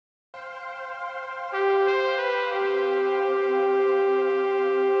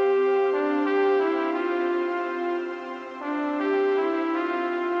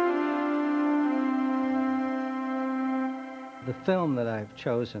The film that I've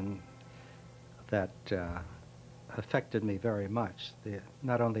chosen that affected me very much,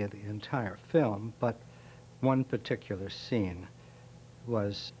 not only the entire film, but one particular scene,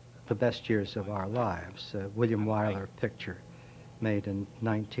 was The Best Years of Our Lives, a William Wyler picture made in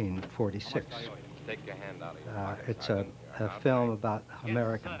 1946. It's a film about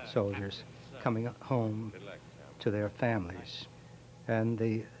American soldiers coming home to their families. And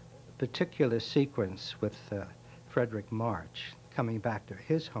the particular sequence with Frederick March coming back to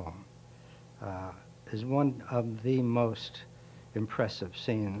his home is one of the most impressive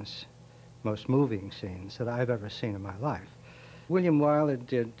scenes, most moving scenes that I've ever seen in my life. William Wyler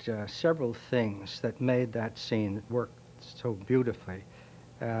did several things that made that scene work so beautifully.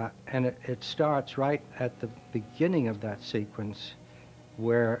 And it starts right at the beginning of that sequence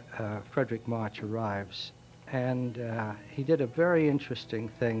where Frederick March arrives. And he did a very interesting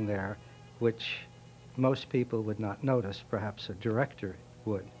thing there, which most people would not notice, perhaps a director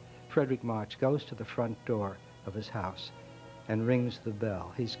would. Frederick March goes to the front door of his house and rings the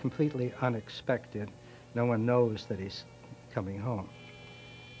bell. He's completely unexpected. No one knows that he's coming home.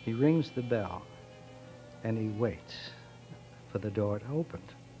 He rings the bell and he waits for the door to open.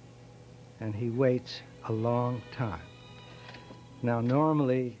 And he waits a long time. Now,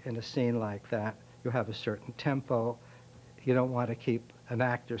 normally in a scene like that, you have a certain tempo. You don't want to keep an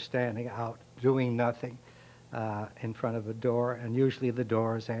actor standing out doing nothing in front of a door, and usually the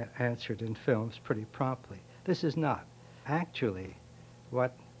door is answered in films pretty promptly. This is not. Actually,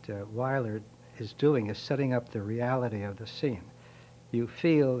 what Wyler is doing is setting up the reality of the scene. You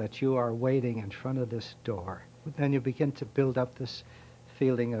feel that you are waiting in front of this door. Then you begin to build up this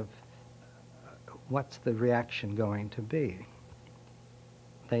feeling of what's the reaction going to be.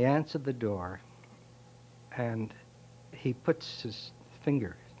 They answer the door, and he puts his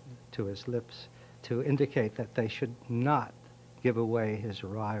finger to his lips to indicate that they should not give away his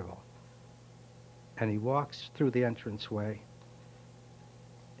arrival. And he walks through the entranceway,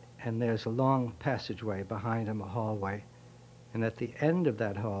 and there's a long passageway behind him, a hallway, and at the end of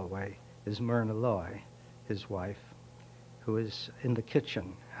that hallway is Myrna Loy, his wife, who is in the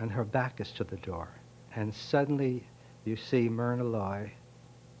kitchen, and her back is to the door. And suddenly you see Myrna Loy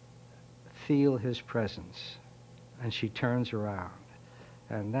feel his presence, and she turns around.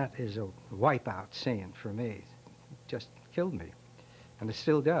 And that is a wipeout scene for me. It just killed me, and it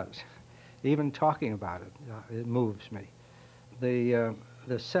still does. Even talking about it, it moves me. The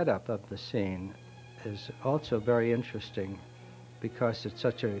setup of the scene is also very interesting because it's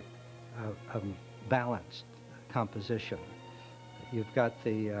such a balanced composition. You've got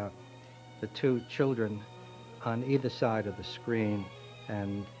the two children on either side of the screen,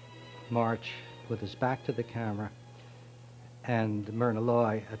 and March with his back to the camera, and Myrna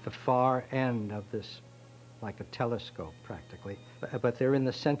Loy at the far end of this, like a telescope practically. But they're in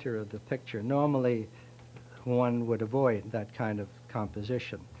the center of the picture. Normally, one would avoid that kind of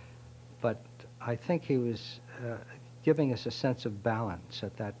composition. But I think he was giving us a sense of balance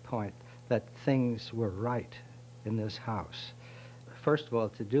at that point, that things were right in this house. First of all,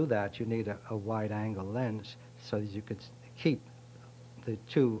 to do that, you need a wide-angle lens so that you could keep the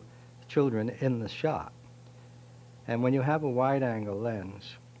two children in the shot. And when you have a wide-angle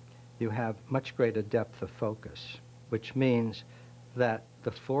lens, you have much greater depth of focus, which means that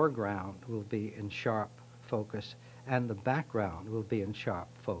the foreground will be in sharp focus and the background will be in sharp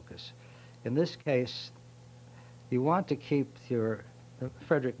focus. In this case, you want to keep your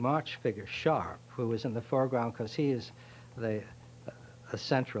Frederick March figure sharp, who is in the foreground because he is a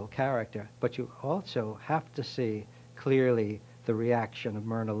central character, but you also have to see clearly the reaction of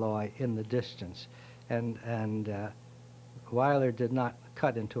Myrna Loy in the distance. And Wyler did not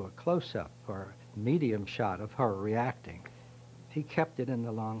cut into a close-up or medium shot of her reacting. He kept it in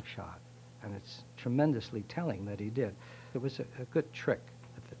the long shot, and it's tremendously telling that he did. It was a good trick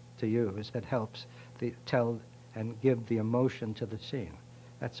to use that helps tell and give the emotion to the scene.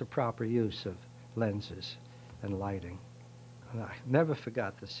 That's a proper use of lenses and lighting. And I never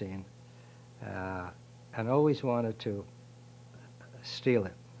forgot the scene, and always wanted to steal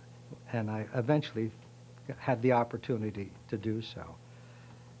it. And I eventually had the opportunity to do so.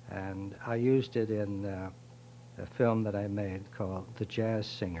 And I used it in a film that I made called The Jazz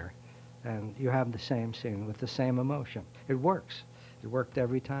Singer. And you have the same scene with the same emotion. It works. It worked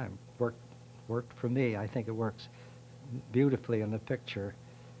every time. Worked for me. I think it works beautifully in the picture.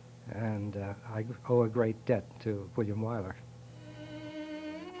 And I owe a great debt to William Wyler.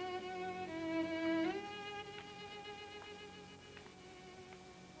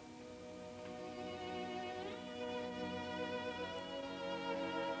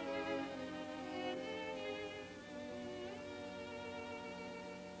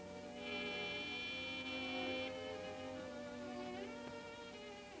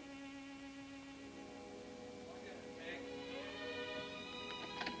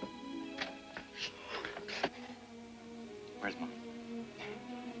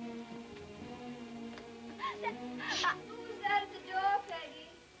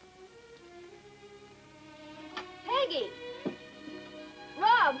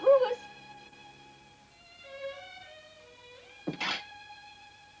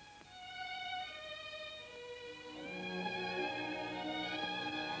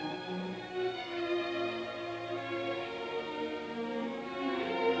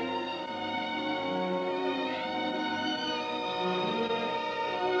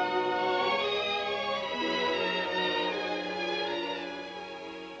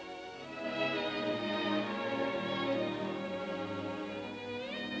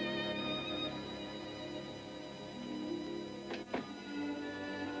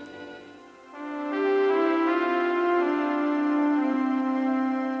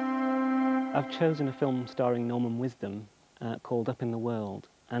 I've chosen a film starring Norman Wisdom called Up in the World,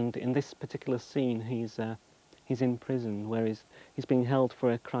 and in this particular scene he's in prison where he's being held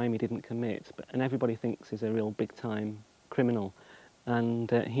for a crime he didn't commit, and everybody thinks he's a real big-time criminal, and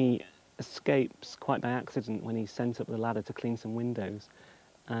he escapes quite by accident when he's sent up the ladder to clean some windows.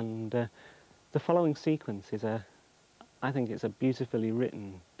 And the following sequence is I think it's a beautifully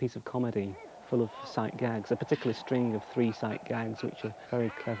written piece of comedy full of sight gags, a particular string of 3 sight gags which are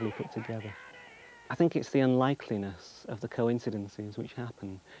very cleverly put together. I think it's the unlikeliness of the coincidences which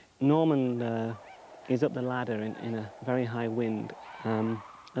happen. Norman is up the ladder in a very high wind, and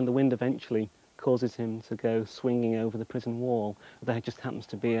the wind eventually causes him to go swinging over the prison wall. There just happens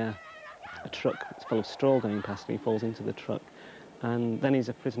to be a truck full of straw going past, and he falls into the truck, and then he's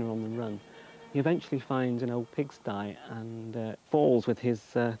a prisoner on the run. He eventually finds an old pigsty and falls with his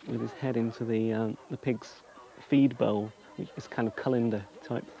head into the pig's feed bowl, which is kind of colander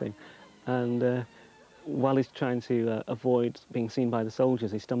type thing. And while he's trying to avoid being seen by the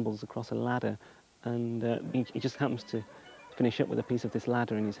soldiers, he stumbles across a ladder, and he just happens to finish up with a piece of this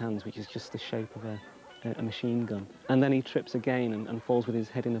ladder in his hands, which is just the shape of a machine gun. And then he trips again and falls with his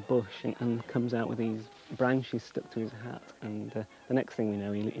head in a bush and comes out with these branches stuck to his hat. And the next thing we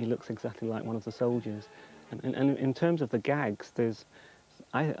know, he looks exactly like one of the soldiers. And in terms of the gags,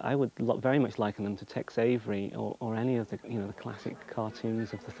 I would very much liken them to Tex Avery or any of the the classic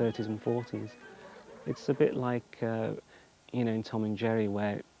cartoons of the 30s and 40s. It's a bit like in Tom and Jerry,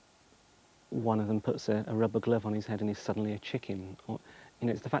 where one of them puts a rubber glove on his head and he's suddenly a chicken. Or,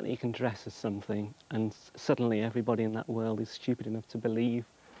 it's the fact that you can dress as something and suddenly everybody in that world is stupid enough to believe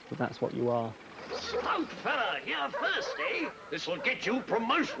that that's what you are. Stout fella, here first, eh? This'll get you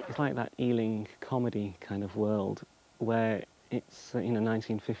promotion. It's like that Ealing comedy kind of world where it's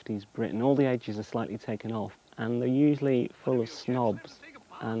 1950s Britain. All the edges are slightly taken off, and they're usually full of snobs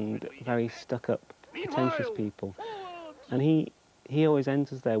and very stuck-up, pretentious people. And he always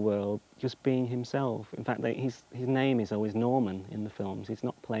enters their world just being himself. In fact, his name is always Norman in the films. He's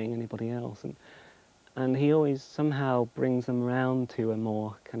not playing anybody else. And he always somehow brings them round to a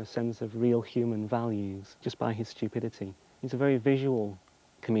more kind of sense of real human values just by his stupidity. He's a very visual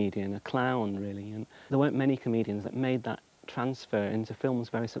comedian, a clown, really. And there weren't many comedians that made that transfer into films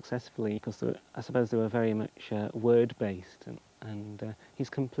very successfully, because I suppose they were very much word-based, and he's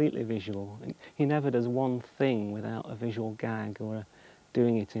completely visual. He never does one thing without a visual gag or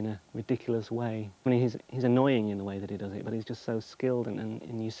doing it in a ridiculous way. I mean, he's annoying in the way that he does it, but he's just so skilled,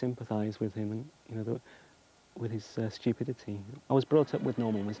 and you sympathise with him, and with his stupidity. I was brought up with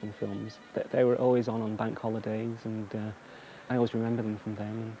Norman Wisdom films. They were always on bank holidays, and I always remember them from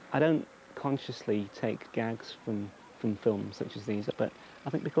them. And I don't consciously take gags from films such as these, but I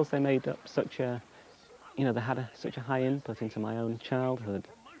think because they made up such a, they had such a high input into my own childhood,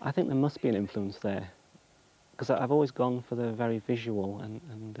 I think there must be an influence there, because I've always gone for the very visual,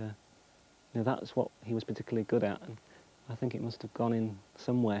 and that's what he was particularly good at, and I think it must have gone in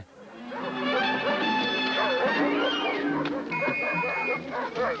somewhere.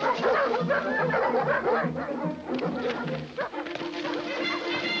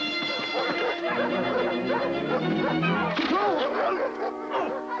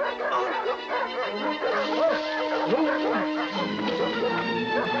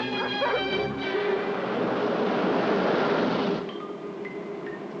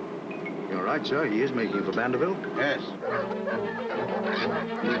 You're right, sir. He is making for Vanderbilt. Yes.